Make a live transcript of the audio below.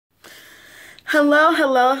Hello,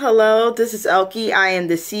 hello, hello. This is Elke. I am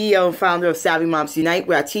the CEO and founder of Savvy Moms Unite,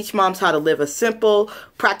 where I teach moms how to live a simple,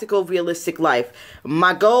 practical, realistic life.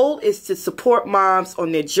 My goal is to support moms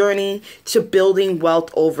on their journey to building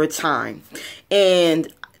wealth over time. And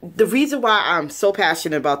the reason why I'm so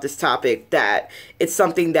passionate about this topic, that it's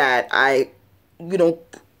something that I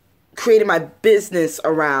created my business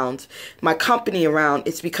around, my company around,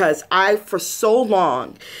 it's because I, for so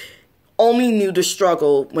long, only knew the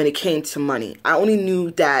struggle when it came to money. I only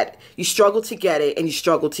knew that you struggle to get it and you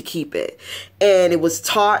struggle to keep it. And it was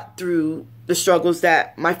taught through the struggles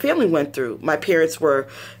that my family went through. My parents were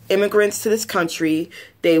immigrants to this country.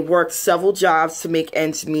 They worked several jobs to make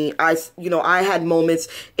ends meet. I had moments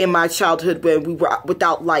in my childhood where we were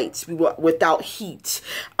without lights, we were without heat.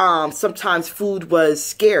 Sometimes food was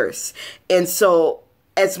scarce. And so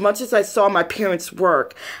as much as I saw my parents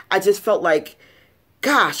work, I just felt like,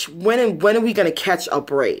 gosh, when are we going to catch a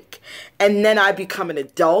break? And then I become an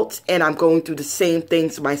adult and I'm going through the same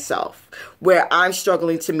things myself, where I'm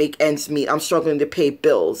struggling to make ends meet. I'm struggling to pay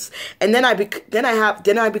bills. And then I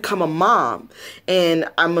become a mom, and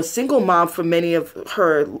I'm a single mom for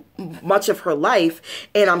much of her life,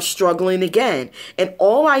 and I'm struggling again. And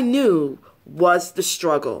all I knew was the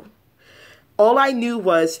struggle. All I knew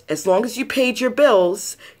was, as long as you paid your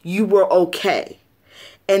bills, you were okay.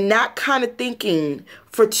 And that kind of thinking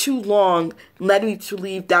for too long led me to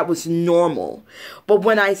believe that was normal. But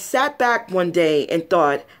when I sat back one day and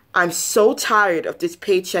thought, I'm so tired of this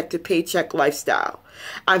paycheck to paycheck lifestyle.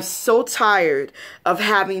 I'm so tired of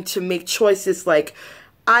having to make choices like,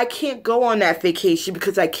 I can't go on that vacation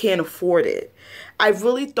because I can't afford it. I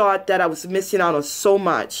really thought that I was missing out on so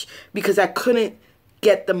much because I couldn't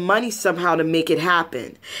get the money somehow to make it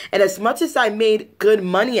happen. And as much as I made good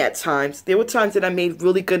money at times, there were times that I made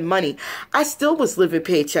really good money, I still was living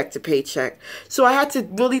paycheck to paycheck. So I had to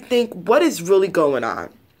really think, what is really going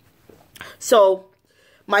on? So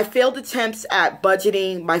my failed attempts at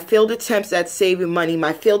budgeting, my failed attempts at saving money,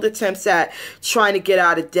 my failed attempts at trying to get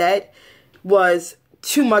out of debt was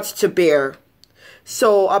too much to bear.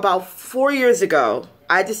 So about 4 years ago,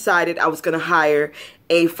 I decided I was going to hire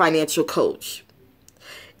a financial coach.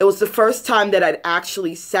 It was the first time that I'd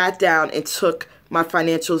actually sat down and took my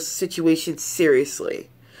financial situation seriously.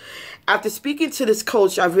 After speaking to this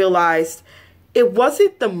coach, I realized it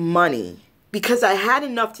wasn't the money, because I had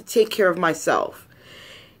enough to take care of myself.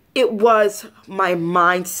 It was my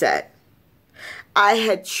mindset. I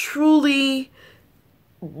had truly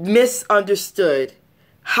misunderstood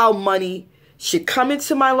how money should come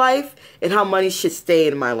into my life and how money should stay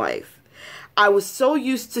in my life. I was so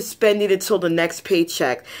used to spending until the next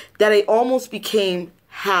paycheck that it almost became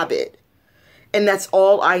habit. And that's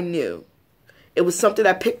all I knew. It was something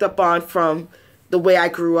I picked up on from the way I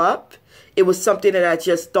grew up. It was something that I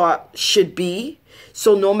just thought should be.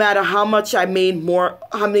 So no matter how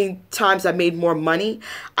many times I made more money,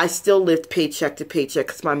 I still lived paycheck to paycheck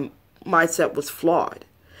because my mindset was flawed.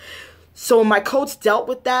 So when my coach dealt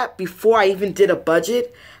with that before I even did a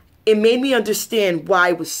budget, it made me understand why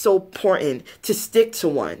it was so important to stick to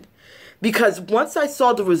one. Because once I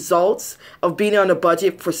saw the results of being on a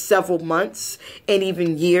budget for several months and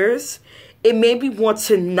even years, it made me want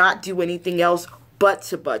to not do anything else but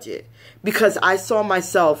to budget. Because I saw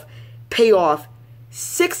myself pay off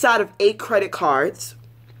 6 out of 8 credit cards.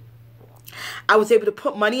 I was able to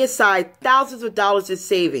put money aside, thousands of dollars in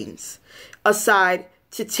savings aside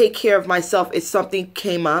to take care of myself if something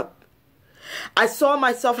came up. I saw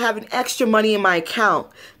myself having extra money in my account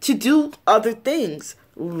to do other things,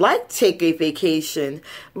 like take a vacation,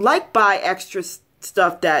 like buy extra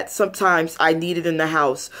stuff that sometimes I needed in the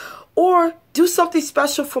house, or do something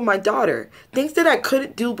special for my daughter, things that I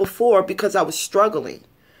couldn't do before because I was struggling.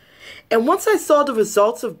 And once I saw the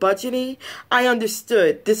results of budgeting, I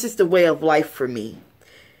understood this is the way of life for me.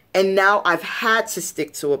 And now I've had to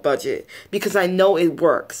stick to a budget because I know it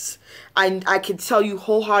works. I can tell you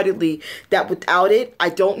wholeheartedly that without it, I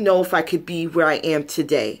don't know if I could be where I am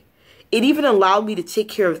today. It even allowed me to take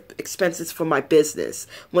care of expenses for my business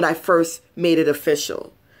when I first made it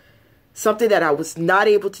official. Something that I was not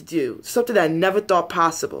able to do, something that I never thought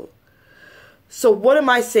possible. So what am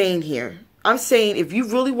I saying here? I'm saying if you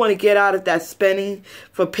really want to get out of that spending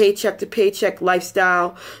for paycheck to paycheck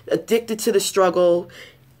lifestyle, addicted to the struggle,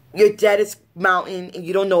 your debt is mounting and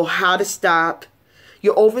you don't know how to stop,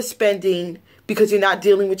 you're overspending because you're not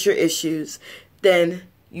dealing with your issues, then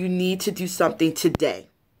you need to do something today.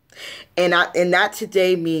 And that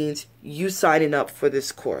today means you signing up for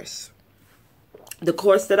this course. The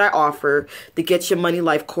course that I offer, the Get Your Money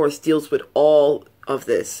Life course, deals with all of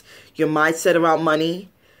this. Your mindset around money,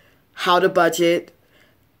 how to budget,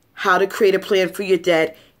 how to create a plan for your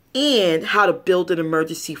debt, and how to build an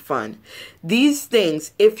emergency fund. These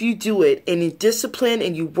things, if you do it and you discipline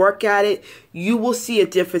and you work at it, you will see a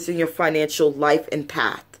difference in your financial life and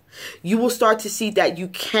path. You will start to see that you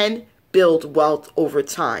can build wealth over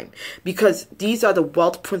time, because these are the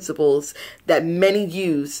wealth principles that many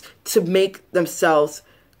use to make themselves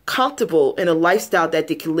comfortable in a lifestyle that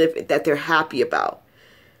they can live, that they're happy about.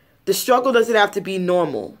 The struggle doesn't have to be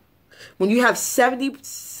normal. When you have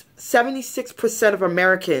 76% of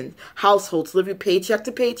American households living paycheck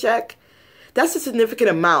to paycheck, that's a significant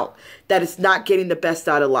amount that is not getting the best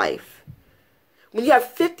out of life. When you have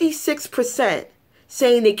 56%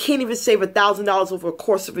 saying they can't even save $1,000 over a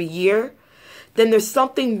course of a year, then there's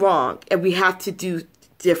something wrong and we have to do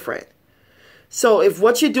different. So if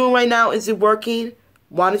what you're doing right now isn't working,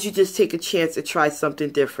 why don't you just take a chance and try something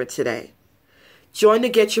different today? Join the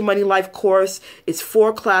Get Your Money Life course. It's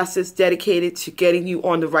 4 classes dedicated to getting you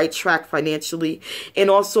on the right track financially and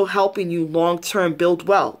also helping you long-term build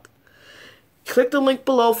wealth. Click the link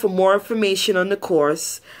below for more information on the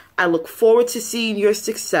course. I look forward to seeing your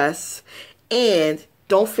success. And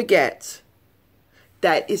don't forget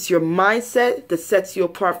that it's your mindset that sets you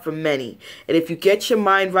apart from many. And if you get your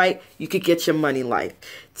mind right, you can get your money life.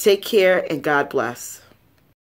 Take care and God bless.